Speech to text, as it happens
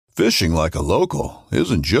Fishing like a local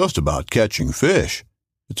isn't just about catching fish.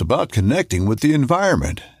 It's about connecting with the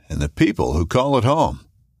environment and the people who call it home.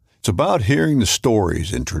 It's about hearing the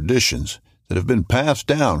stories and traditions that have been passed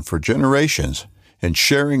down for generations and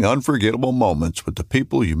sharing unforgettable moments with the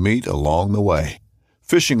people you meet along the way.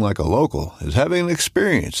 Fishing like a local is having an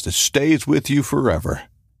experience that stays with you forever.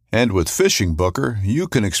 And with Fishing Booker, you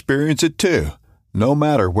can experience it too, no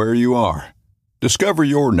matter where you are. Discover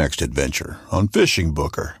your next adventure on Fishing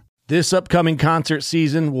Booker. This upcoming concert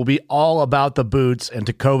season will be all about the boots, and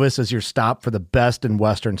Tecovas is your stop for the best in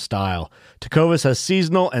Western style. Tecovas has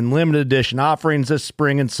seasonal and limited edition offerings this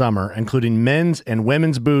spring and summer, including men's and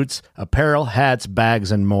women's boots, apparel, hats,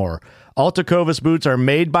 bags, and more. All Tecovas boots are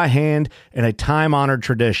made by hand in a time-honored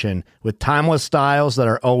tradition with timeless styles that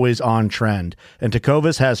are always on trend. And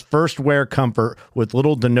Tecovas has first wear comfort with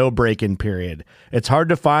little to no break-in period. It's hard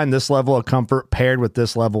to find this level of comfort paired with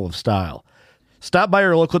this level of style. Stop by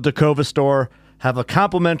your local Tecovas store, have a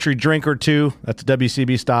complimentary drink or two, that's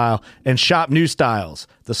WCB style, and shop new styles.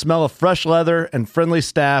 The smell of fresh leather and friendly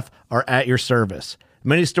staff are at your service.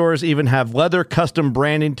 Many stores even have leather custom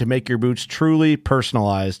branding to make your boots truly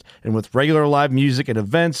personalized. And with regular live music and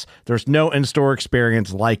events, there's no in-store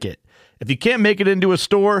experience like it. If you can't make it into a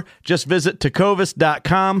store, just visit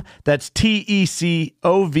tecovas.com. That's TECOVAS.com.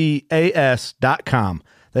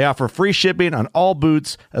 They offer free shipping on all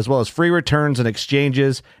boots, as well as free returns and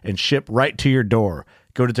exchanges, and ship right to your door.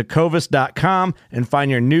 Go to tecovas.com and find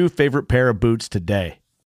your new favorite pair of boots today.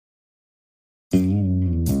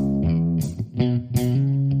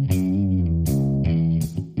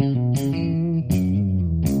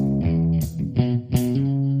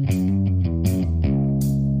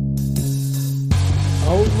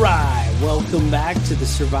 All right, welcome back to the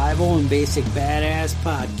Survival and Basic Badass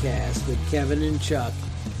Podcast with Kevin and Chuck.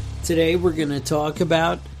 Today we're going to talk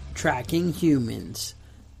about tracking humans,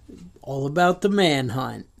 all about the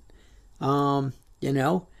manhunt.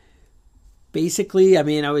 Basically,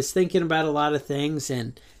 I was thinking about a lot of things,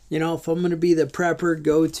 and, if I'm going to be the prepper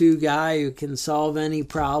go-to guy who can solve any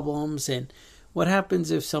problems, and what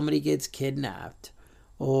happens if somebody gets kidnapped?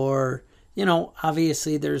 Or,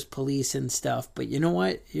 obviously there's police and stuff, but you know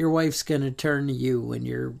what? Your wife's going to turn to you when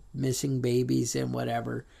you're missing babies and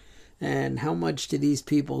whatever. And how much do these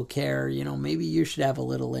people care? Maybe you should have a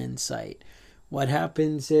little insight. What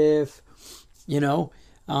happens if, you're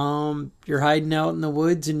hiding out in the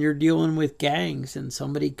woods and you're dealing with gangs and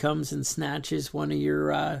somebody comes and snatches one of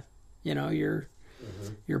your, your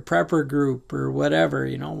prepper group or whatever,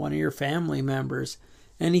 one of your family members,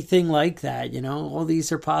 anything like that, all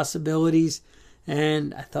these are possibilities.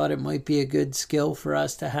 And I thought it might be a good skill for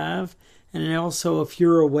us to have. And also, if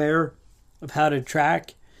you're aware of how to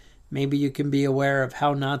track, maybe you can be aware of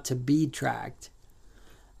how not to be tracked.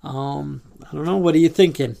 I don't know. What are you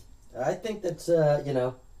thinking? I think that's,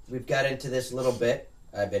 we've got into this a little bit.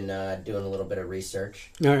 I've been doing a little bit of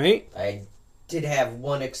research. All right. I did have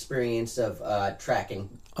one experience of tracking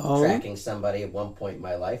somebody at one point in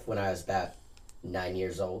my life when I was about 9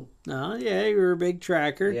 years old. Oh, yeah, you were a big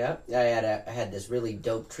tracker. Yeah, I had this really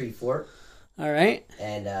dope tree fort. All right.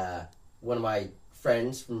 And one of my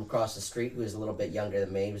friends from across the street, who was a little bit younger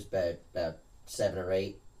than me, was about 7 or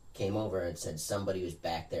 8, came over and said somebody was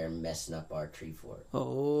back there messing up our tree fort.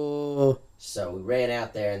 Oh. So we ran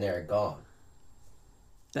out there and they were gone.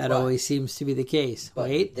 That always seems to be the case. But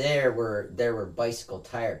Wait. there were bicycle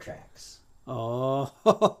tire tracks. Oh.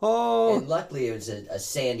 And luckily it was a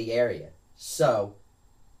sandy area. So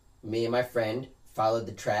me and my friend followed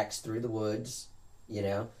the tracks through the woods,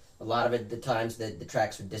 A lot of it, the times that the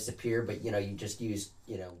tracks would disappear, but, you just use,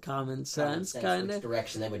 common sense kind of. Which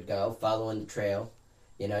direction they would go, following the trail.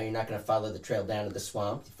 You're not going to follow the trail down to the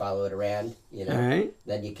swamp. You follow it around, All right.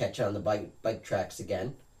 Then you catch on the bike tracks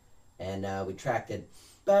again. And we tracked it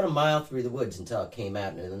about a mile through the woods until it came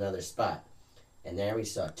out in another spot. And there we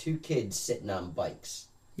saw 2 kids sitting on bikes.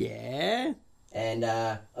 Yeah? And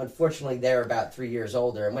unfortunately, they're about 3 years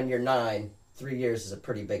older. And when you're 9, 3 years is a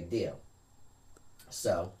pretty big deal.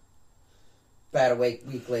 So about a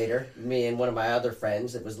week later, me and one of my other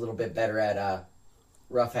friends that was a little bit better at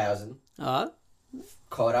roughhousing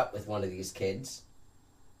caught up with one of these kids,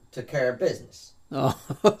 took care of business. Oh.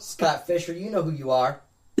 Scott Fisher, you know who you are.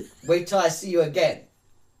 Wait till I see you again.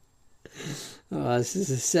 Oh, this is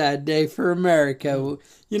a sad day for America.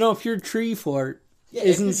 If your tree fort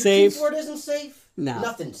isn't safe... If your tree fort isn't safe, no.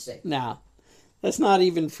 Nothing's safe. No. That's not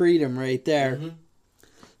even freedom right there. Mm-hmm.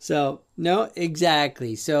 So, no,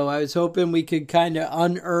 exactly. So I was hoping we could kind of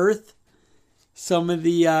unearth some of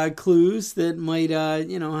the clues that might,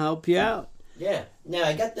 help you out. Yeah. Now,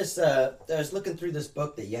 I got this, I was looking through this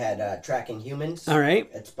book that you had, Tracking Humans. All right.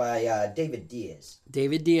 It's by David Diaz.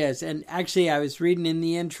 David Diaz. And actually, I was reading in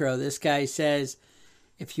the intro, this guy says,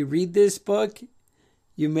 if you read this book,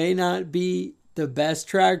 you may not be the best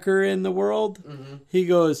tracker in the world. Mm-hmm. He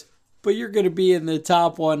goes, but you're going to be in the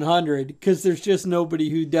top 100 because there's just nobody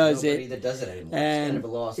who does Nobody it. that does it anymore. And it's kind of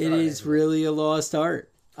a lost it art, is isn't really a lost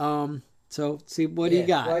art. So, see, what do you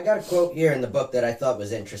got? Well, I got a quote here in the book that I thought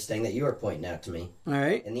was interesting that you were pointing out to me. All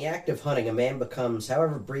right. In the act of hunting, a man becomes,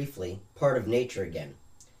 however briefly, part of nature again.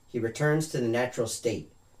 He returns to the natural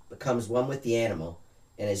state, becomes one with the animal,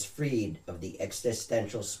 and is freed of the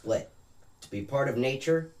existential split. To be part of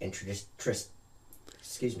nature and to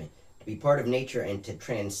be part of nature and to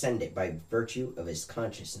transcend it by virtue of his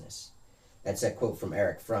consciousness. That's a quote from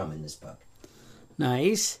Eric Fromm in this book.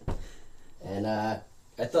 Nice. And I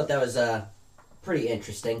thought that was pretty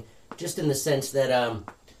interesting, just in the sense that,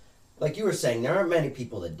 like you were saying, there aren't many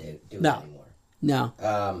people that do it anymore. No.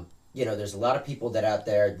 There's a lot of people that out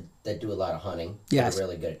there that do a lot of hunting. Yes. That are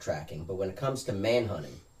really good at tracking. But when it comes to man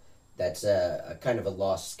hunting, that's a kind of a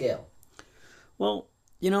lost skill. Well,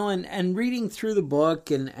 and reading through the book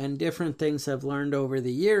and different things I've learned over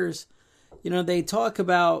the years, they talk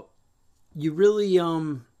about you really,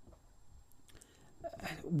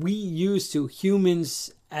 we used to,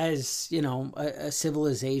 humans as, a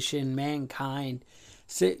civilization, mankind,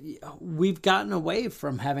 so we've gotten away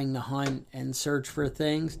from having to hunt and search for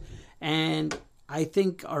things. And I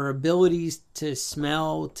think our abilities to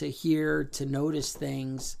smell, to hear, to notice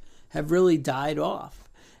things have really died off.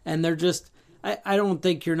 And they're just, I don't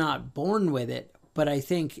think you're not born with it, but I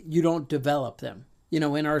think you don't develop them. In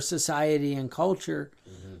our society and culture,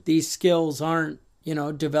 these skills aren't,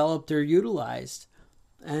 developed or utilized.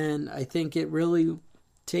 And I think it really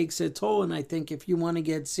takes a toll. And I think if you want to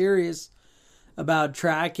get serious about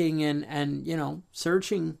tracking and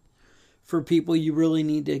searching for people, you really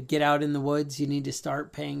need to get out in the woods. You need to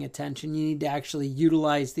start paying attention. You need to actually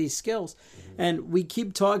utilize these skills. And we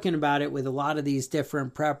keep talking about it with a lot of these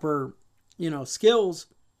different prepper skills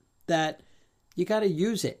that you got to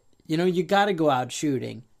use it. You got to go out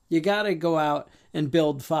shooting. You got to go out and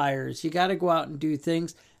build fires. You got to go out and do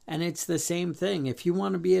things. And it's the same thing. If you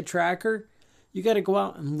want to be a tracker, you got to go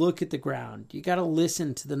out and look at the ground. You got to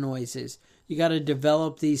listen to the noises. You got to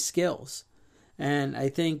develop these skills. And I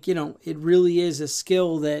think, it really is a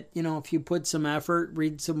skill that, if you put some effort,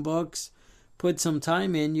 read some books, put some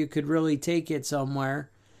time in, you could really take it somewhere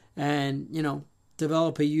and,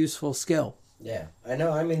 develop a useful skill. Yeah, I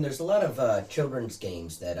know. I mean, there's a lot of children's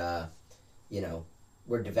games that,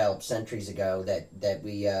 were developed centuries ago that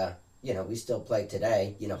we, we still play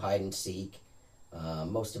today. Hide and seek.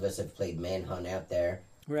 Most of us have played Manhunt out there.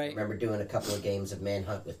 Right. I remember doing a couple of games of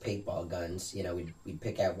Manhunt with paintball guns. We'd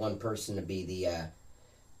pick out one person to be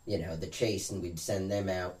the chase, and we'd send them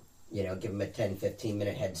out. Give them a 10,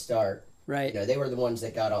 15-minute head start. Right. They were the ones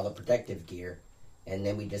that got all the protective gear. And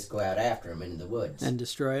then we just go out after them into the woods. And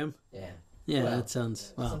destroy them? Yeah. Yeah, that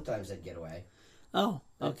sounds... Well. Sometimes they'd get away. Oh,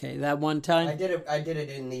 okay. That one time? I did it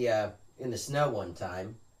in the snow one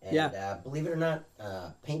time. And believe it or not,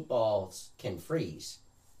 paintballs can freeze.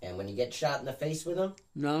 And when you get shot in the face with them...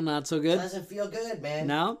 No, not so good? It doesn't feel good, man.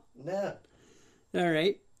 No? No. All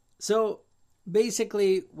right. So,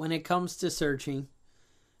 basically, when it comes to searching,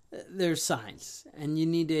 there's signs. And you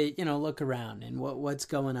need to, look around and what's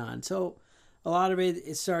going on. So... A lot of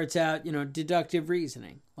it starts out, deductive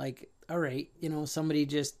reasoning. Like, all right, somebody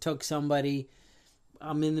just took somebody.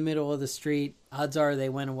 I'm in the middle of the street. Odds are they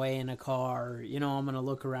went away in a car. I'm going to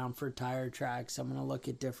look around for tire tracks. I'm going to look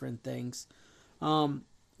at different things.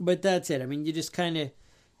 But that's it. I mean, you just kind of,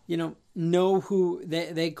 know who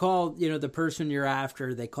they call, the person you're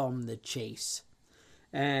after. They call them the chase.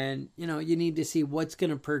 And, you need to see what's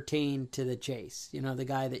going to pertain to the chase, the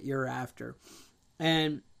guy that you're after.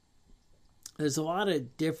 And there's a lot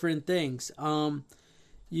of different things. You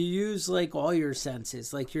use like all your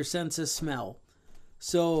senses, like your sense of smell.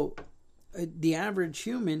 So the average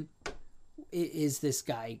human, is this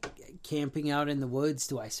guy camping out in the woods?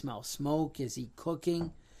 Do I smell smoke? Is he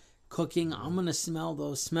cooking? I'm going to smell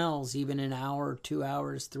those smells even an hour, 2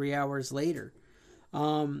 hours, 3 hours later.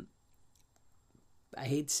 I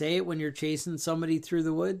hate to say it, when you're chasing somebody through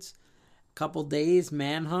the woods, a couple days,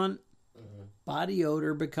 manhunt, body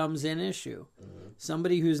odor becomes an issue.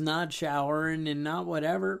 Somebody who's not showering and not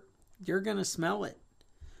whatever, you're going to smell it.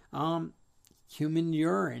 Human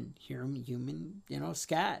urine, human,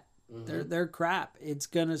 scat, they're crap. It's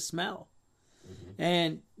going to smell.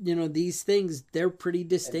 And, these things, they're pretty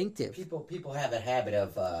distinctive. And people have a habit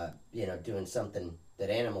of, doing something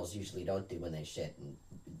that animals usually don't do when they shit. And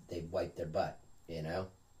they've wiped their butt, you know?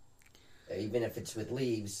 Even if it's with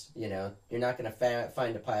leaves, you know, you're not going to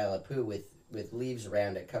find a pile of poo with leaves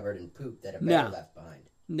around it covered in poop that a bear left behind.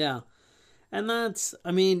 No. And that's,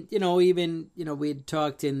 I mean, you know, even, you know, we had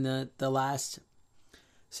talked in the last,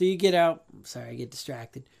 so you get out, sorry, I get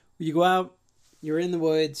distracted. You go out, you're in the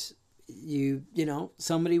woods, you know,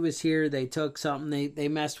 somebody was here, they took something, they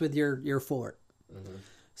messed with your fort. Mm-hmm.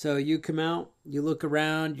 So you come out, you look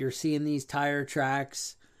around, you're seeing these tire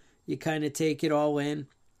tracks, you kind of take it all in.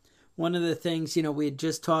 One of the things, you know, we had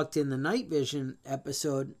just talked in the night vision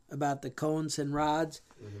episode about the cones and rods,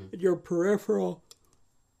 your peripheral.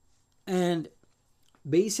 And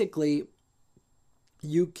basically,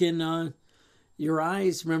 you can, your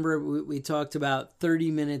eyes, remember we talked about 30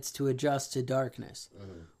 minutes to adjust to darkness.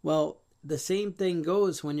 Mm-hmm. Well, the same thing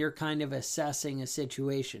goes when you're kind of assessing a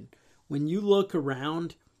situation. When you look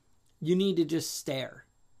around, you need to just stare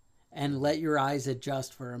and let your eyes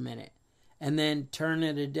adjust for a minute. And then turn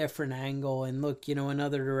at a different angle and look, you know,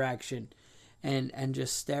 another direction and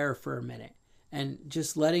just stare for a minute. And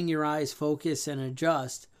just letting your eyes focus and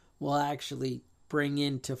adjust will actually bring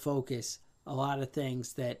into focus a lot of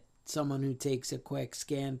things that someone who takes a quick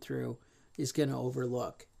scan through is going to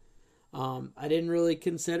overlook. I didn't really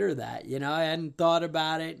consider that. You know, I hadn't thought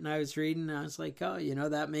about it, and I was reading and I was like, oh, you know,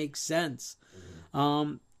 that makes sense.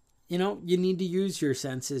 Mm-hmm. You know, you need to use your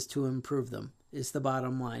senses to improve them is the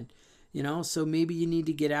bottom line. You know, so maybe you need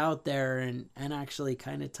to get out there and actually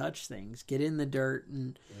kind of touch things. Get in the dirt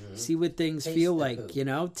and see what things feel like, poo. You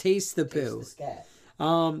know. Taste the poo. The scat.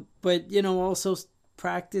 But, you know, also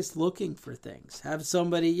practice looking for things. Have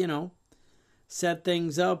somebody, you know, set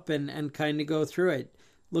things up and kind of go through it.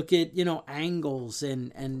 Look at, you know, angles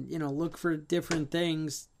and, you know, look for different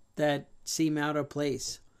things that seem out of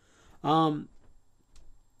place. When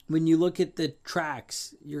you look at the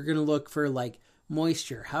tracks, you're going to look for, like,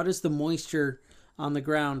 moisture. How does the moisture on the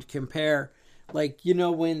ground compare? Like, you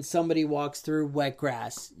know, when somebody walks through wet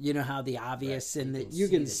grass, you know how the obvious right. and you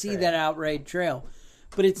can see that outright trail,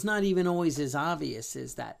 but it's not even always as obvious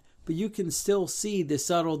as that. But you can still see the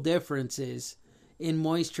subtle differences in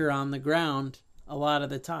moisture on the ground a lot of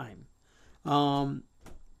the time.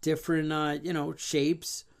 Different, you know,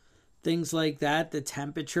 shapes, things like that. The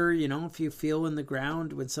temperature, you know, if you feel in the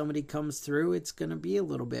ground when somebody comes through, it's going to be a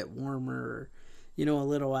little bit warmer, or, you know, a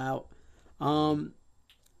little out.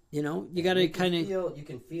 You know, you got to kind of... You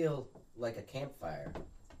can feel like a campfire.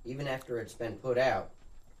 Even after it's been put out,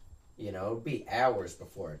 you know, it'll be hours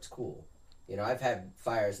before it's cool. You know, I've had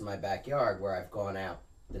fires in my backyard where I've gone out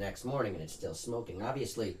the next morning and it's still smoking.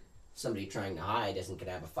 Obviously, somebody trying to hide isn't going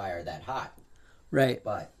to have a fire that hot. Right.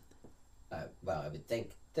 But, well, I would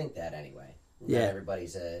think that anyway. Yeah. Not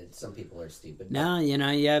everybody's, some people are stupid. Now, you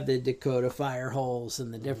know, you have the Dakota fire holes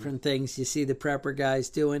and the different things you see the prepper guys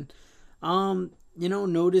doing. You know,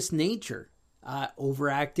 notice nature.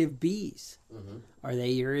 Overactive bees. Mm-hmm. Are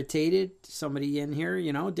they irritated? Somebody in here,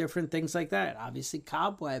 you know, different things like that. Obviously,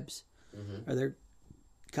 cobwebs. Mm-hmm. Are there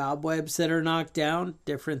cobwebs that are knocked down?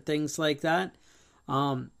 Different things like that.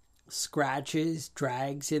 Scratches,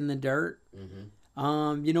 drags in the dirt.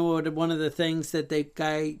 Mm-hmm. You know, one of the things that the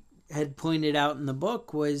guy had pointed out in the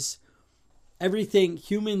book was everything.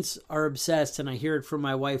 Humans are obsessed, and I hear it from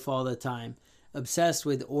my wife all the time, obsessed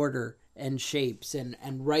with order and shapes and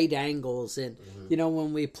right angles. And, you know,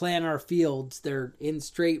 when we plan our fields, they're in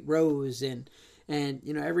straight rows and,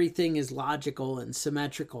 you know, everything is logical and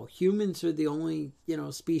symmetrical. Humans are the only, you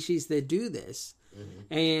know, species that do this.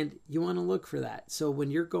 Mm-hmm. And you want to look for that. So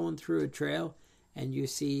when you're going through a trail and you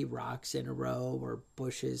see rocks in a row or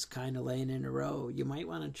bushes kind of laying in a row, you might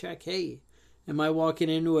want to check, hey, am I walking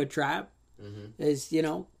into a trap? Mm-hmm. As, you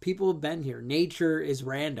know, people have been here. Nature is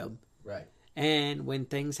random. Right. And when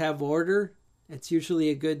things have order, it's usually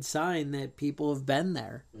a good sign that people have been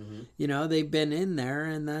there. Mm-hmm. You know, they've been in there,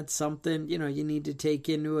 and that's something, you know, you need to take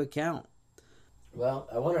into account. Well,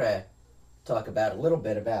 I wanted to talk about a little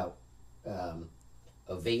bit about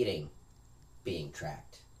evading being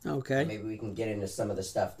tracked. Okay. Maybe we can get into some of the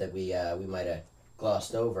stuff that we might have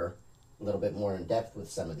glossed over a little bit more in depth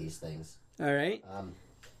with some of these things. All right.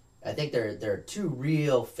 I think there are two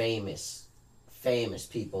real famous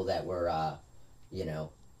people that were, you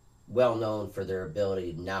know, well known for their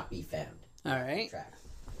ability to not be found. All right. Tracked.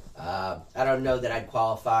 I don't know that I'd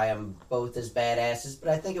qualify them both as badasses, but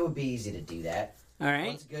I think it would be easy to do that. All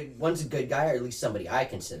right. One's a good guy, or at least somebody I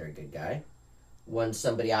consider a good guy. One's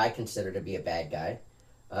somebody I consider to be a bad guy.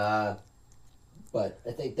 But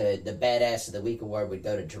I think the Badass of the Week award would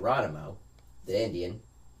go to Geronimo, the Indian,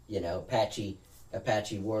 you know,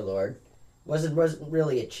 Apache warlord. Wasn't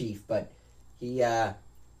really a chief, but he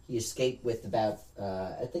he escaped with about,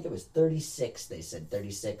 I think it was 36, they said,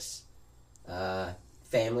 36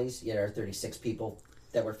 families, 36 people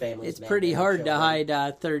that were families. It's pretty hard to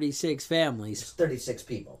hide 36 families. It's 36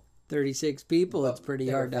 people. 36 people, it's pretty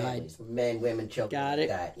hard to hide. Men, women, children, Got it.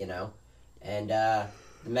 that, And the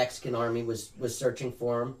Mexican army was searching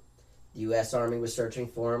for him. The U.S. Army was searching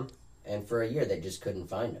for him. And for a year, they just couldn't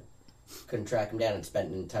find him. Couldn't track him down, and spent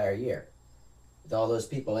an entire year with all those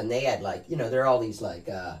people. And they had, there are all these,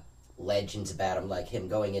 legends about him, like him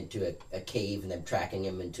going into a cave and then tracking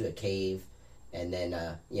him into a cave. And then,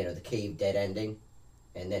 the cave dead ending.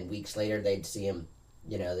 And then weeks later, they'd see him,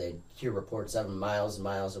 they'd hear reports of him miles and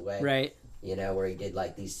miles away. Right. Where he did,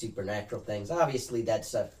 these supernatural things. Obviously,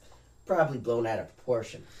 that's probably blown out of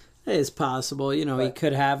proportion. It's possible. He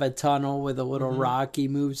could have a tunnel with a little rock he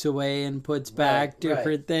moves away and puts back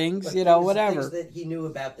different things, whatever. Things that he knew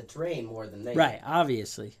about the terrain more than they Right, did.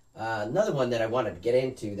 obviously. Another one that I wanted to get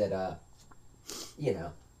into that,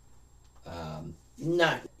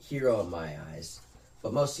 not hero in my eyes,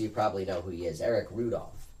 but most of you probably know who he is, Eric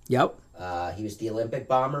Rudolph. Yep. He was the Olympic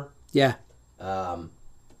bomber. Yeah.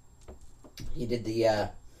 He did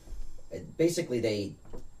the, basically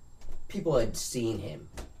people had seen him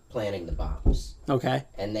planning the bombs. Okay.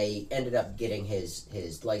 And they ended up getting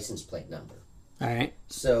his license plate number. All right.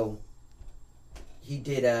 So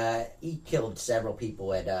he killed several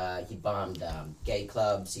people he bombed gay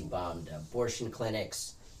clubs, he bombed abortion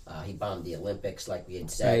clinics, he bombed the Olympics, like we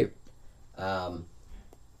had said. Right.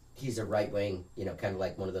 He's a right-wing, kind of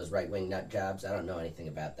like one of those right-wing nut jobs. I don't know anything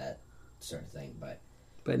about that sort of thing, but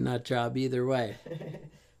nut job either way.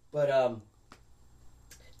 But,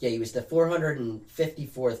 he was the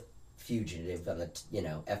 454th fugitive on the,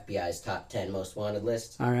 FBI's top 10 most wanted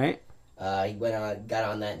list. All right. He got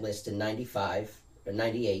on that list in 95 or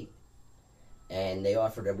 98, and they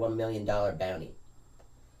offered a $1 million bounty.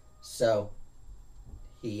 So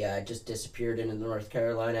he just disappeared into the North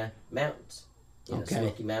Carolina mountains,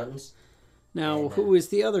 Smoky Mountains. Now, who was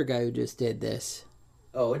the other guy who just did this?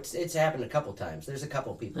 Oh, it's happened a couple times. There's a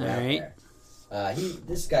couple people out right. there.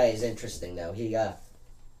 This guy is interesting though. He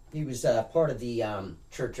was part of the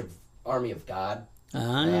Church of Army of God.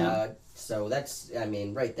 Yeah. So that's,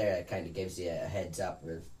 right there, it kind of gives you a heads up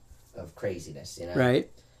of craziness, Right.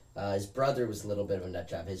 His brother was a little bit of a nut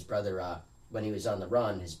job. His brother, when he was on the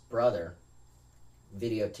run, his brother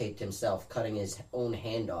videotaped himself cutting his own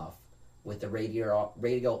hand off with a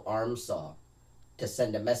radio arm saw to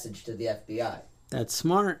send a message to the FBI. That's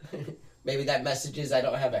smart. Maybe that message is, I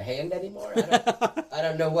don't have a hand anymore. I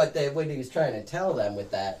don't know what he was trying to tell them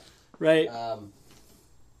with that. Right.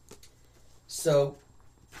 So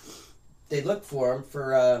they looked for him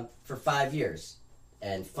for 5 years,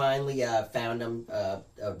 and finally found him. A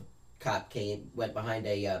cop went behind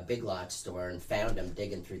a Big Lots store and found him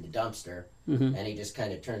digging through the dumpster, and he just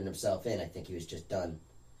kind of turned himself in. I think he was just done,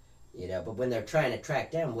 But when they're trying to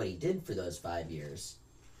track down what he did for those 5 years,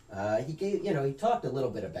 he talked a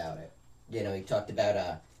little bit about it. He talked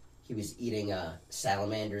about he was eating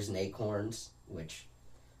salamanders and acorns, which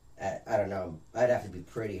I don't know. I'd have to be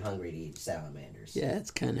pretty hungry to eat salamanders. Yeah,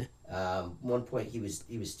 it's kind of. One point he was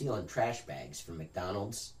stealing trash bags from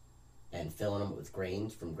McDonald's and filling them with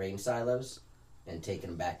grains from grain silos and taking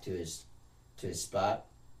them back to his spot.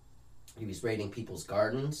 He was raiding people's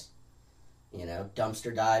gardens,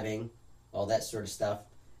 dumpster diving, all that sort of stuff.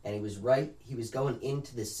 And he was going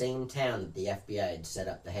into the same town that the FBI had set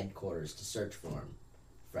up the headquarters to search for him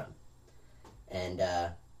from. And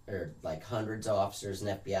there were hundreds of officers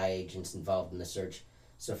and FBI agents involved in the search.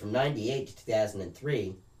 So from 98 to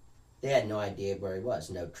 2003, they had no idea where he was.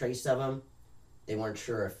 No trace of him. They weren't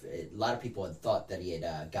sure if... A lot of people had thought that he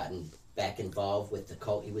had gotten back involved with the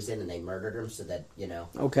cult he was in and they murdered him so that,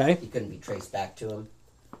 Okay. he couldn't be traced back to him.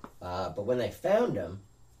 But when they found him,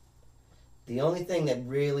 the only thing that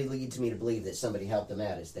really leads me to believe that somebody helped him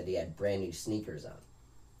out is that he had brand new sneakers on.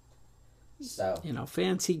 So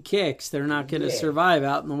fancy kicks, they're not going to survive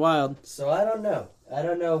out in the wild. So I don't know. I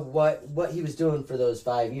don't know what he was doing for those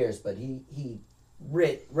 5 years, but he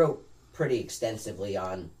wrote pretty extensively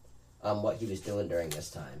on what he was doing during this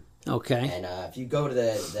time. Okay. And if you go to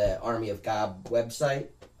the Army of God website,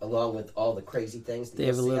 along with all the crazy things that they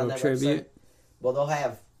have a little tribute. Website, well, they'll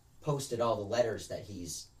have posted all the letters that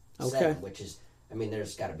he's sent, which is,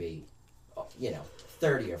 there's got to be,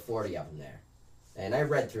 30 or 40 of them there. And I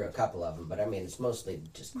read through a couple of them, but it's mostly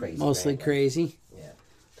just crazy. Mostly crazy. Yeah.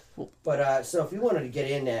 But so if you wanted to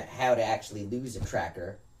get into how to actually lose a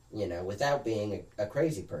tracker, without being a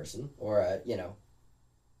crazy person or a,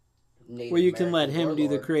 Native Well, you can let American him do the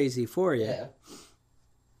warlord. crazy for you.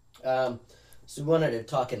 Yeah. So we wanted to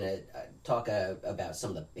talk about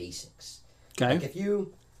some of the basics. Okay. Like if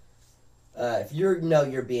you know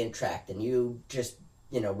you're being tracked and you just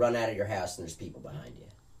run out of your house and there's people behind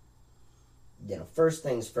you. First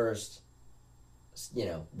things first.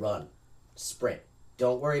 Run, sprint.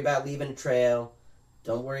 Don't worry about leaving a trail.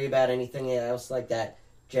 Don't worry about anything else like that.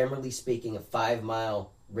 Generally speaking, a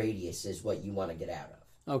 5-mile radius is what you want to get out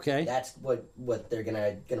of. Okay. That's what they're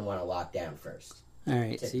gonna want to lock down first. All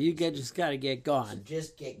right. So you just got to get So going.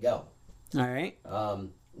 just get going. All right.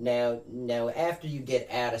 Now after you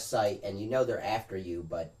get out of sight and they're after you,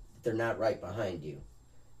 but they're not right behind you,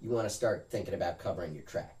 you want to start thinking about covering your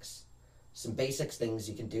tracks. Some basic things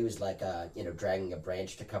you can do is like dragging a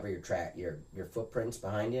branch to cover your footprints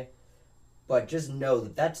behind you, but just know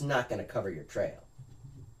that that's not going to cover your trail.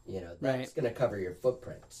 That's going to cover your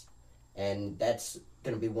footprints, and that's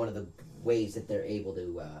going to be one of the ways that they're able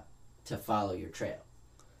to follow your trail.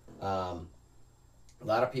 A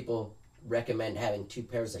lot of people recommend having 2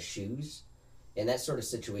 pairs of shoes. In that sort of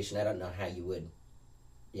situation, I don't know how you would,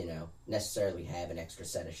 necessarily have an extra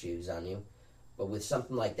set of shoes on you. But with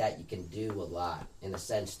something like that, you can do a lot in the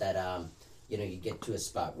sense that, you get to a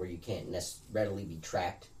spot where you can't readily be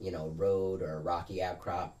tracked, a road or a rocky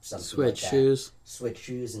outcrop, something Switch like that. shoes. Switch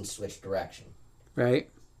shoes and switch direction. Right.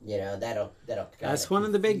 That'll That's one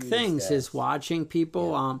of the big things is watching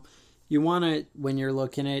people. Yeah. You want to, when you're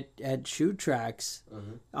looking at shoe tracks,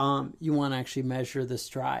 you want to actually measure the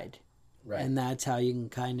stride. Right. And that's how you can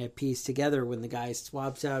kind of piece together when the guy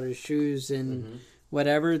swaps out his shoes and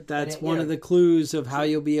whatever. That's one of the clues of how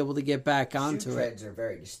you'll be able to get back onto shoe it. treads are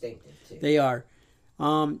very distinctive, too. They are.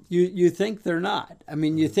 You think they're not. I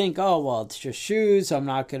mean, you think, oh, well, it's just shoes. I'm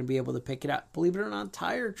not going to be able to pick it up. Believe it or not,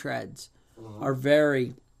 tire treads are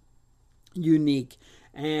very unique.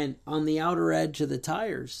 And on the outer edge of the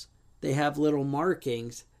tires, they have little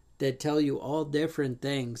markings that tell you all different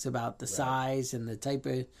things about the size and the type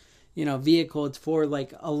of vehicle it's for,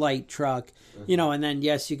 like a light truck, and then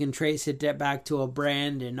yes, you can trace it back to a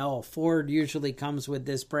brand, and Ford usually comes with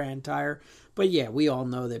this brand tire, but yeah, we all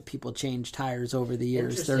know that people change tires over the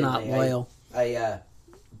years. They're not loyal. I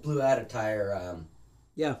blew out a tire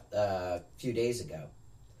a few days ago,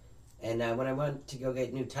 and when I went to go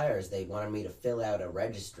get new tires, they wanted me to fill out a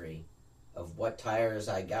registry of what tires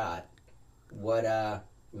I got, what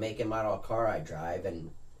make and model of car I drive, and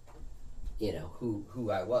who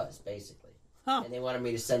I was, basically. Huh. And they wanted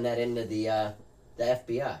me to send that into the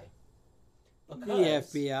FBI. The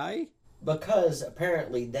FBI? Because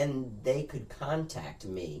apparently then they could contact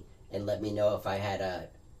me and let me know if I had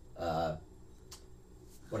a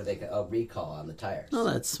recall on the tires. Oh,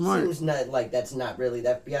 that's smart. Seems like that's not really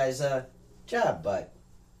the FBI's job, but...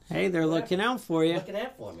 Hey, they're looking out for you. Looking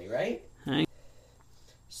out for me, right? Hey.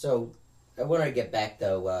 So... I want to get back,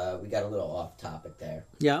 though. We got a little off topic there.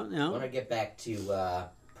 Yeah. I want to get back to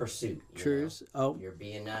pursuit. Trues. Oh. You're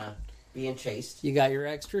being chased. You got your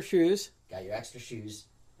extra shoes. Got your extra shoes.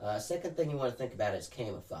 Second thing you want to think about is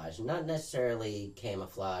camouflage. Not necessarily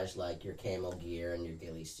camouflage like your camo gear and your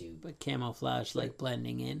ghillie suit. But camouflage like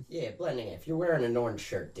blending in. Yeah, blending in. If you're wearing an orange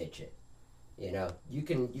shirt, ditch it. You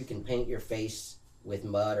can paint your face with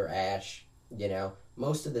mud or ash.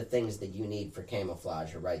 Most of the things that you need for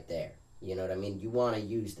camouflage are right there. You know what I mean? You want to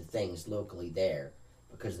use the things locally there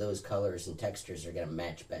because those colors and textures are going to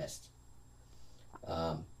match best.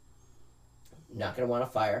 Not going to want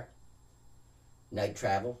to fire. Night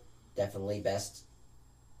travel, definitely best.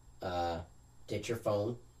 Ditch your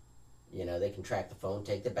phone. They can track the phone,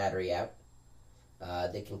 take the battery out.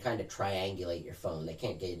 They can kind of triangulate your phone. They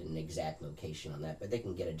can't get an exact location on that, but they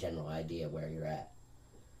can get a general idea where you're at.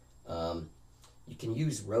 You can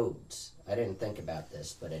use roads. I didn't think about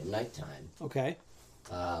this, but at nighttime, Okay.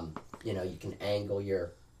 You can angle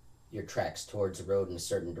your tracks towards the road in a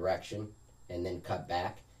certain direction and then cut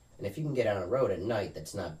back. And if you can get on a road at night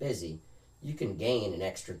that's not busy, you can gain an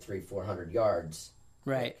extra 300-400 yards.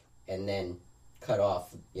 Right. And then cut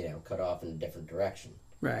off in a different direction.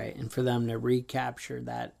 Right. And for them to recapture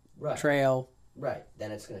that Right. trail. Right.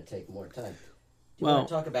 Then it's going to take more time. Do you want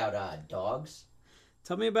to talk about dogs?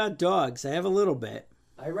 Tell me about dogs. I have a little bit.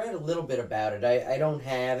 I read a little bit about it. I don't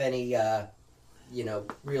have any,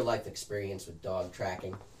 real life experience with dog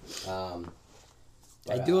tracking.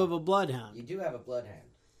 I do have a bloodhound. You do have a bloodhound.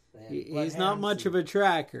 He's not much of a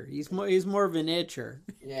tracker. He's more of an itcher.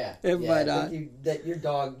 Yeah. But I think that your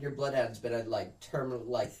bloodhound's been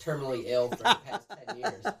terminally ill for the past 10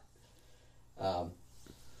 years. All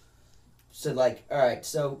right.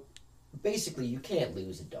 So basically, you can't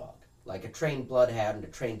lose a dog. Like a trained bloodhound, a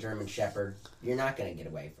trained German Shepherd, you're not going to get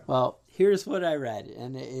away from. Well, here's what I read,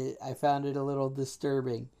 and I found it a little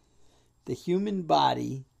disturbing. the human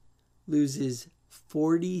body loses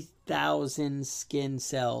 40,000 skin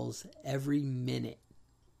cells every minute.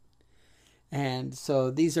 And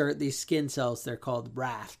so these skin cells, they're called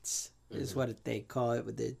rafts, is what they call it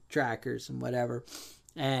with the trackers and whatever.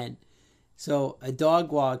 And so a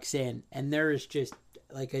dog walks in, and there is just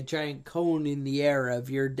like a giant cone in the air of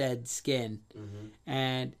your dead skin.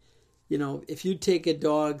 And, you know, if you take a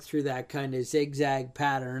dog through that kind of zigzag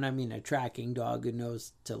pattern, I mean, a tracking dog who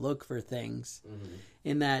knows to look for things,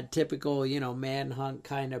 in that typical, you know, manhunt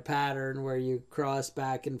kind of pattern where you cross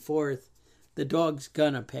back and forth, the dog's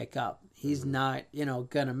gonna pick up. He's not, you know,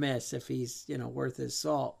 gonna miss if he's, you know, worth his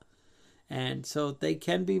salt. And so they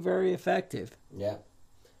can be very effective. Yeah.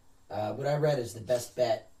 What I read is the best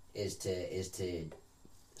bet is to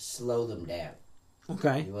slow them down.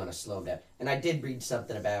 Okay. You want to slow them down. And I did read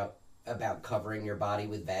something about covering your body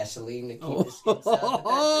with Vaseline to keep the skin soft, but that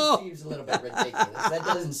just seems a little bit ridiculous. That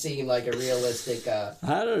doesn't seem like a realistic I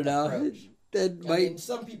don't know. approach. I mean,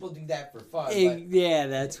 some people do that for fun. But, yeah,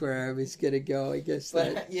 that's where I was gonna go. I guess.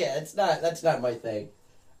 but yeah, that's not my thing.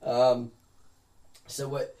 So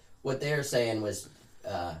what they're saying was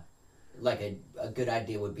like a good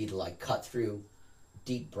idea would be to like cut through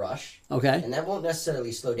deep brush. Okay. And that won't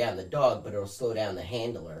necessarily slow down the dog, but it'll slow down the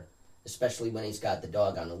handler, especially when he's got the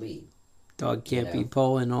dog on the lead. Dog can't be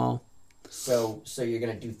pulling all. So you're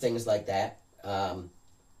gonna do things like that.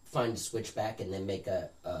 Find a switchback and then make a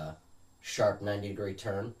sharp 90-degree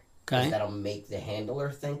turn. Okay. That'll make the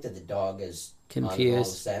handler think that the dog is Confused. on the wrong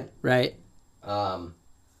scent. Right.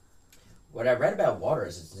 What I read about water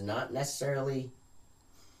is it's not necessarily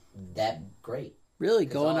that great. Really,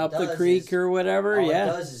 'Cause going all up it the does creek is- or whatever, All yeah. it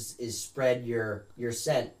does is spread your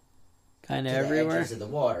scent Kind to of the everywhere. edges of the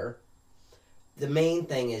water. The main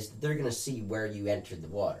thing is they're going to see where you entered the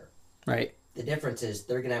water. Right. The difference is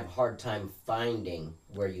they're going to have a hard time finding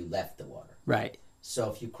where you left the water. Right. So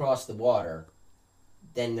if you cross the water,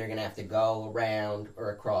 then they're going to have to go around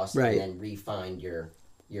or across Right. and then re-find your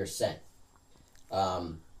scent.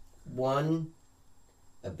 One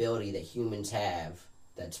ability that humans have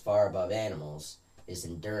that's far above animals is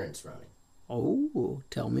endurance running. Oh,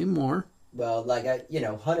 tell me more. Well, like,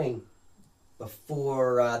 hunting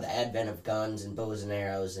before the advent of guns and bows and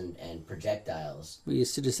arrows and projectiles. We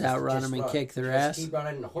used to just outrun them and kick their ass. Keep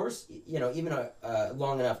running a horse. Even a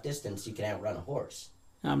long enough distance, you can outrun a horse.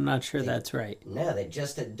 I'm not sure that's right. No, they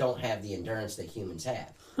just don't have the endurance that humans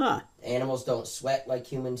have. Huh. Animals don't sweat like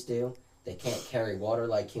humans do. They can't carry water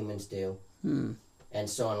like humans do. And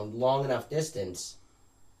so on a long enough distance,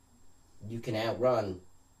 you can outrun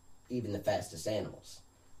even the fastest animals.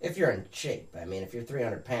 If you're in shape. I mean, if you're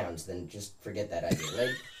 300 pounds, then just forget that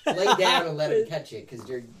idea. Lay down and let him catch you because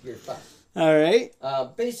you're fine. All right.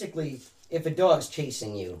 Basically, if a dog's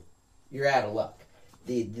chasing you, you're out of luck.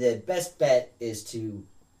 The best bet is you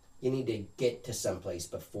need to get to someplace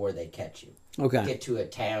before they catch you. Okay. Get to a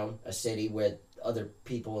town, a city where other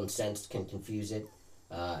people and sense can confuse it.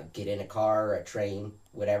 Get in a car or a train,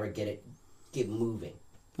 whatever. Get moving.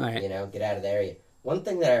 All right. Get out of the area. One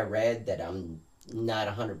thing that I read that I'm not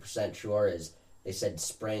 100% sure is they said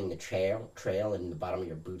spraying the trail in the bottom of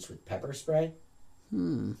your boots with pepper spray.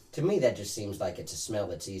 To me, that just seems like it's a smell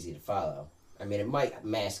that's easy to follow. I mean, it might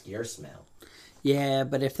mask your smell. Yeah,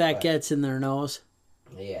 but if that gets in their nose,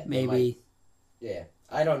 Yeah, maybe yeah.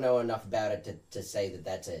 I don't know enough about it to say that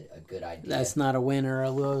that's a good idea. that's not a win or a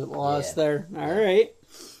loss Yeah. there. All right.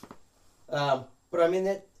 But I mean,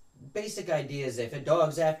 that basic idea is if a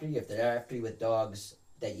dog's after you, if they're after you with dogs,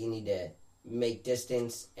 that you need to make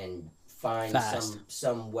distance and find Fast.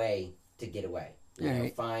 some way to get away.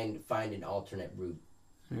 Right. Find an alternate route.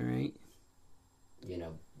 All right.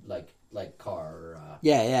 Like car or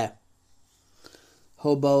Yeah.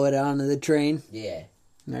 Hobo it onto the train. yeah.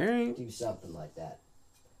 All right. Do something like that.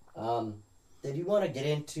 Did you want to get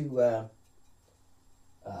into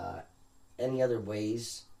any other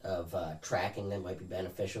ways of tracking that might be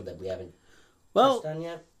beneficial that we haven't touched on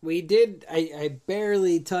yet? We did. I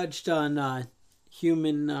barely touched on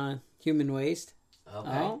human waste. Okay.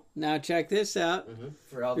 Oh, now check this out.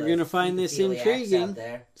 For all You're the gonna find this hephiliacs intriguing. out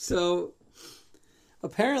there. So,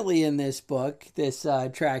 apparently, in this book, this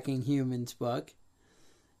Tracking Humans book,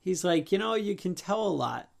 he's like, you can tell a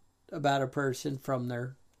lot about a person from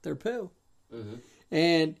their poo.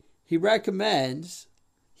 And he recommends,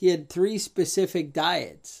 he had 3 specific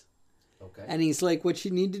diets. Okay. And he's like, what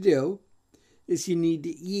you need to do is you need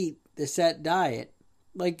to eat the set diet.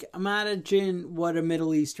 Like, imagine what a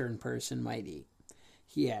Middle Eastern person might eat.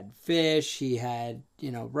 He had fish, he had,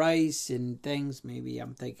 rice and things. Maybe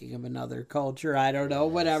I'm thinking of another culture. I don't know,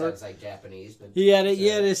 whatever. Sounds like Japanese, but He had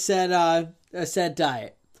a set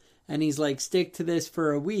diet. And he's like, stick to this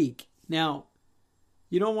for a week. Now,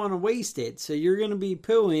 you don't want to waste it. So you're going to be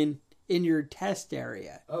pooing in your test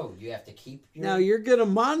area. Oh, you have to keep your... Now, you're going to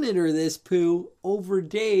monitor this poo over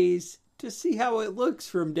days to see how it looks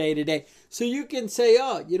from day to day. So you can say,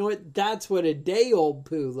 oh, you know what? That's what a day-old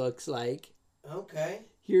poo looks like. Okay.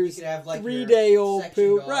 Here's you could have like 3-day-old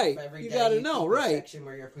poo. Right. You got to know, right. Section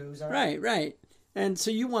where your poos are. Right. And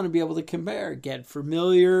so you want to be able to compare, get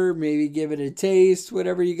familiar, maybe give it a taste,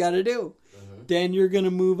 whatever you got to do. Mm-hmm. Then you're going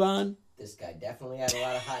to move on. This guy definitely had a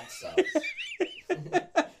lot of hot sauce.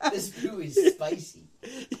 This poo is spicy.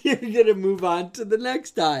 You're going to move on to the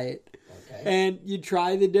next diet. Okay. And you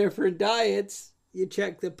try the different diets. You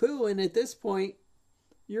check the poo, and at this point,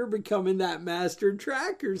 you're becoming that master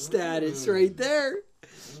tracker status right there.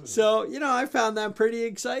 So, I found that pretty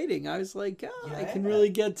exciting. I was like, I can really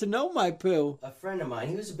get to know my poo. A friend of mine,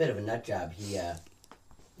 he was a bit of a nut job. He,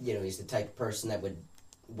 he's the type of person that would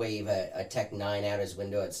wave a Tech 9 out his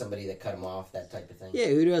window at somebody that cut him off, that type of thing. Yeah,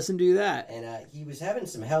 who doesn't do that? And he was having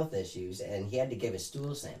some health issues, and he had to give a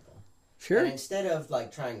stool sample. Sure. And instead of,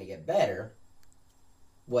 trying to get better,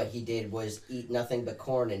 what he did was eat nothing but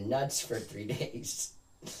corn and nuts for 3 days.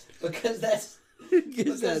 Because that's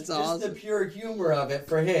awesome. Just the pure humor of it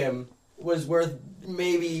for him was worth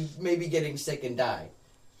maybe getting sick and dying.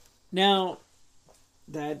 Now,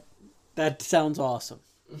 that sounds awesome.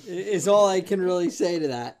 Is all I can really say to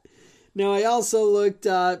that. Now, I also looked.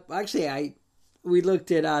 We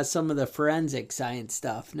looked at some of the forensic science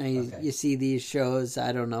stuff. Now you see these shows.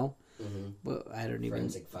 I don't know. Mm-hmm. Well, I don't even.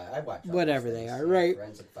 Forensic Files. I watch whatever they are, right?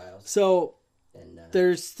 Forensic Files. So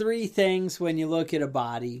there's 3 things when you look at a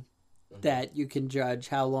body that you can judge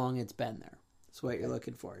how long it's been there. That's what you're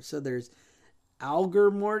looking for. So there's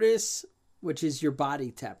algor mortis, which is your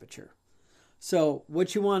body temperature. So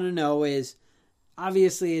what you want to know is,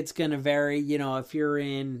 obviously it's going to vary. If you're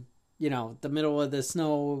in, the middle of the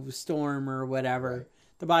snowstorm or whatever,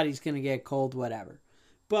 the body's going to get cold, whatever.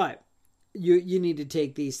 But you need to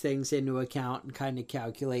take these things into account and kind of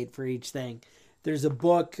calculate for each thing. There's a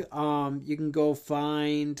book you can go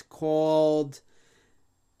find called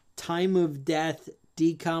Time of Death,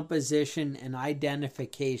 Decomposition, and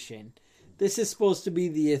Identification. This is supposed to be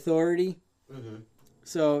the authority. Mm-hmm.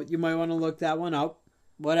 So you might want to look that one up.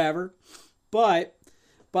 Whatever. But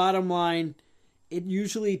bottom line, it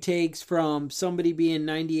usually takes from somebody being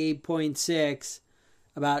 98.6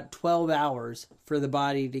 about 12 hours for the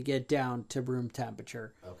body to get down to room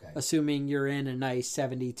temperature. Okay. Assuming you're in a nice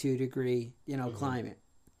 72 degree, climate.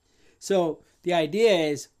 So the idea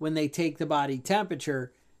is when they take the body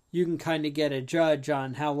temperature, you can kind of get a judge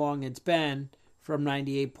on how long it's been from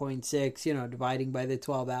 98.6, dividing by the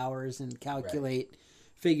 12 hours and calculate,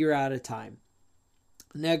 figure out a time.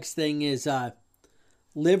 Next thing is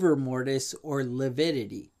liver mortis or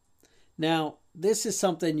lividity. Now, this is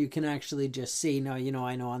something you can actually just see. Now,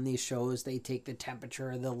 I know on these shows they take the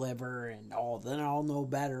temperature of the liver and then I'll know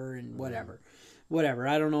better and whatever. Whatever.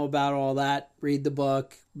 I don't know about all that. Read the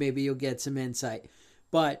book. Maybe you'll get some insight.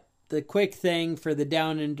 But the quick thing for the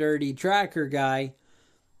down and dirty tracker guy,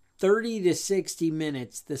 30 to 60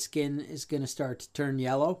 minutes, the skin is going to start to turn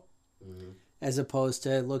yellow as opposed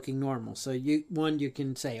to looking normal. So you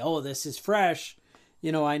can say, oh, this is fresh.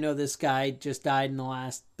 I know this guy just died in the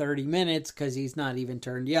last 30 minutes because he's not even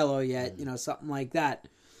turned yellow yet, something like that.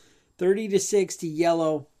 30 to 60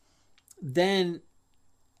 yellow. Then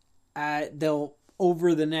they'll,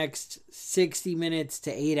 over the next 60 minutes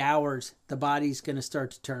to 8 hours, the body's going to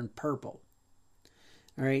start to turn purple.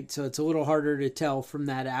 All right, so it's a little harder to tell from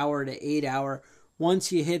that hour to 8 hour.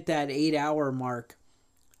 Once you hit that 8 hour mark,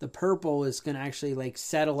 the purple is going to actually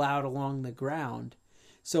settle out along the ground.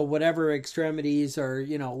 So whatever extremities are,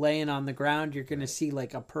 laying on the ground, you're going to see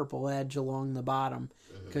a purple edge along the bottom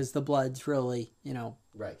because the blood's really,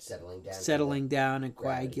 settling down and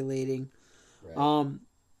coagulating. Right.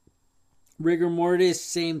 Rigor mortis,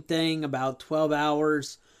 same thing, about 12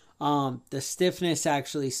 hours. The stiffness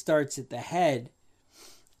actually starts at the head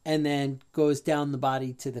and then goes down the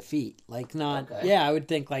body to the feet. I would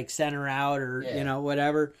think center out or,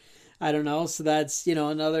 whatever. I don't know. So that's,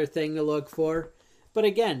 another thing to look for. But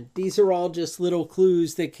again, these are all just little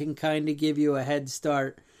clues that can kind of give you a head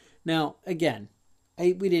start. Now, again,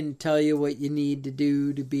 we didn't tell you what you need to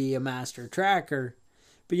do to be a master tracker.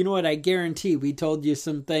 But you know what? I guarantee we told you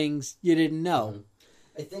some things you didn't know.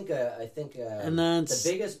 I think the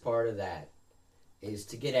biggest part of that is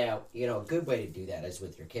to get out. A good way to do that is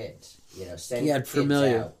with your kids. Send your kids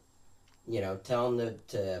out. Tell them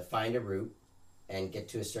to find a route and get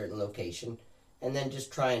to a certain location, and then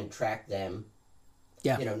just try and track them.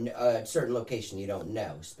 Yeah. A certain location you don't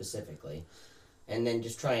know specifically, and then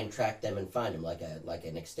just try and track them and find them like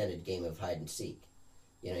an extended game of hide and seek.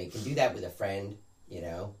 You know, you can do that with a friend, you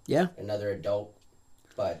know, another adult,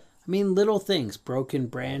 but I mean, little things, broken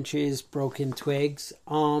branches, broken twigs.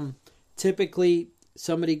 Typically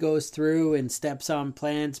somebody goes through and steps on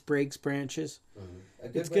plants, breaks branches. A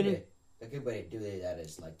good way to do that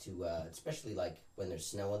is like to, especially like when there's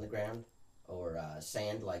snow on the ground or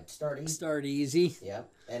sand, like start easy. Yeah,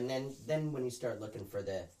 and then when you start looking for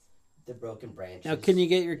the broken branches. Now, can you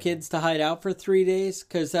get your kids to hide out for 3 days?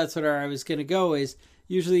 Because that's what I was going to go is.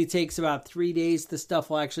 Usually it takes about 3 days. The stuff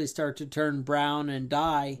will actually start to turn brown and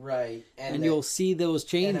die. Right. And you'll see those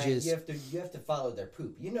changes. You have to follow their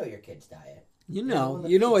poop. You know your kid's diet. You know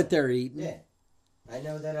what they're eating. Yeah. I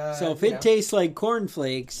know that. So if it tastes like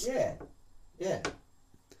cornflakes. Yeah. Yeah.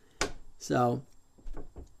 So,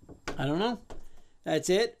 I don't know. That's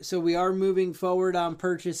it. So we are moving forward on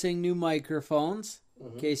purchasing new microphones.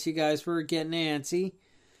 In case you guys were getting antsy.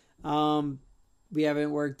 We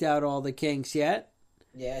haven't worked out all the kinks yet.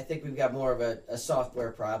 Yeah, I think we've got more of a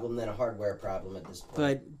software problem than a hardware problem at this point.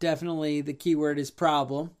 But definitely the key word is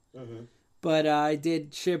problem. Mm-hmm. But I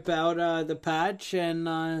did ship out the patch and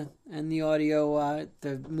the audio,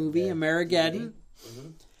 the movie, Amerigeddon.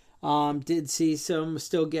 Mm-hmm. Did see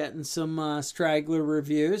still getting some straggler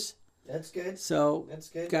reviews. That's good. So that's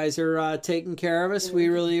good. Guys are taking care of us. We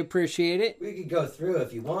really appreciate it. We could go through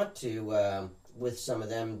if you want to. With some of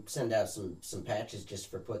them, send out some patches just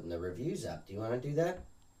for putting the reviews up. Do you want to do that?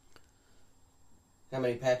 How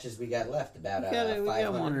many patches we got left? About 500? We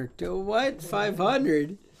got 1 or 2. What?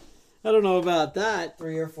 500? I don't know about that.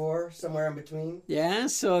 3 or 4, somewhere in between. Yeah,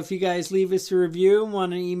 so if you guys leave us a review and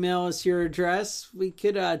want to email us your address, we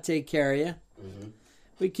could take care of you. Mm-hmm.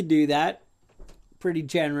 We could do that. Pretty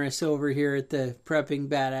generous over here at the Prepping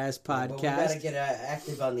Badass podcast. Well, we got to get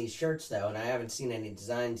active on these shirts, though, and I haven't seen any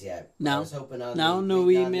designs yet. No. I was hoping on no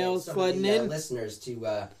emails flooding in. Listeners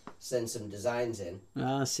to send some designs in.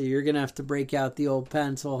 So you're going to have to break out the old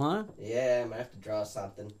pencil, huh? Yeah, I'm going to have to draw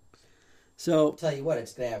something. So I'll tell you what,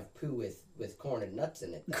 it's going to have poo with corn and nuts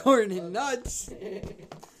in it. Though. Corn and nuts?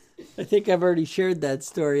 I think I've already shared that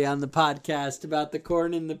story on the podcast about the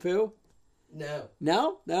corn and the poo.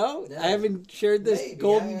 No? I haven't shared this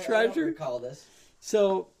golden treasure. I don't recall this.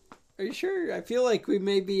 So, are you sure? I feel like we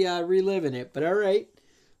may be reliving it, but all right.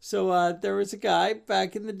 So, there was a guy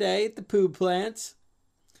back in the day at the poo plants.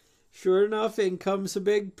 Sure enough, in comes a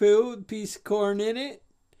big poo, a piece of corn in it.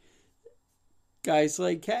 Guy's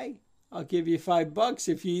like, hey, I'll give you $5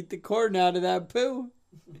 if you eat the corn out of that poo.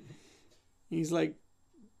 He's like,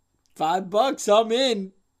 $5, I'm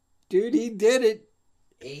in. Dude, he did it.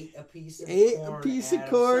 Ate a piece of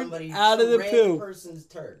corn out of the poo. Person's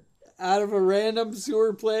turd. Out of a random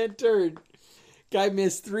sewer plant turd. Guy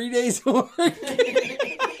missed 3 days of work.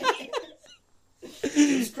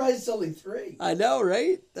 Jesus Christ, it's only 3. I know,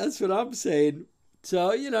 right? That's what I'm saying.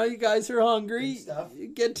 So, you guys are hungry. You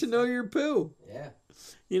get to know your poo. Yeah.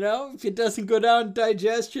 If it doesn't go down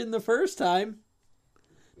digestion the first time,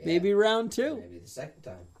 maybe round 2. Maybe the second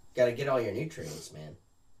time. Got to get all your nutrients, man.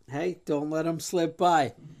 Hey, don't let them slip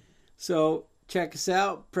by. So, check us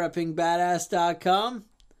out, preppingbadass.com.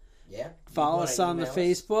 Yeah. Follow us on the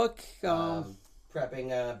Facebook.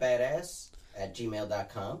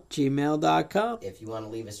 Preppingbadass@gmail.com. Gmail.com. If you want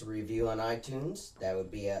to leave us a review on iTunes, that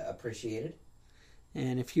would be appreciated.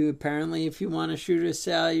 And if you want to shoot us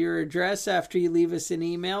your address after you leave us an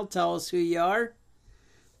email, tell us who you are.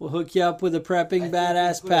 We'll hook you up with a Prepping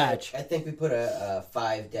Badass patch. I think we put a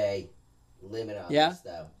 5-day limit on this,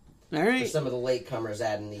 though. All right. For some of the latecomers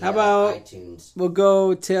adding the How about iTunes. We'll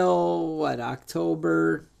go till,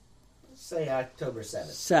 October? Say October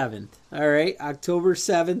 7th. 7th. All right, October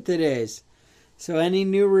 7th it is. So any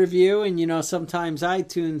new review, and sometimes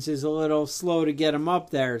iTunes is a little slow to get them up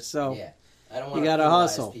there, so yeah. I don't want you gotta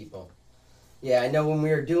hustle. People. Yeah, I know when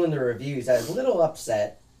we were doing the reviews, I was a little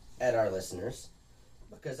upset at our listeners.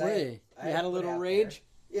 Because you had a little rage?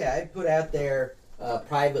 Yeah, I put out there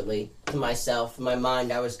privately to myself, in my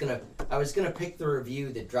mind, I was gonna pick the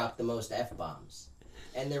review that dropped the most F-bombs.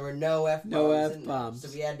 And there were no F-bombs. No F-bombs. So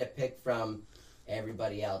we had to pick from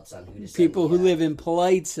everybody else on who to send. People who live in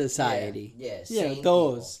polite society. Yeah,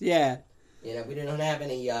 those. People. Yeah. We didn't have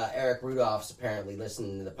any Eric Rudolphs apparently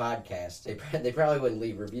listening to the podcast. They probably wouldn't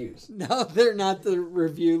leave reviews. No, they're not the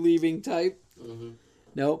review leaving type. Mm-hmm.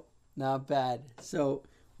 Nope, not bad. So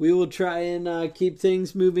we will try and keep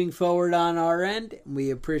things moving forward on our end.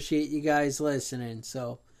 We appreciate you guys listening.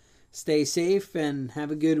 So stay safe and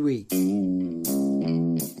have a good week.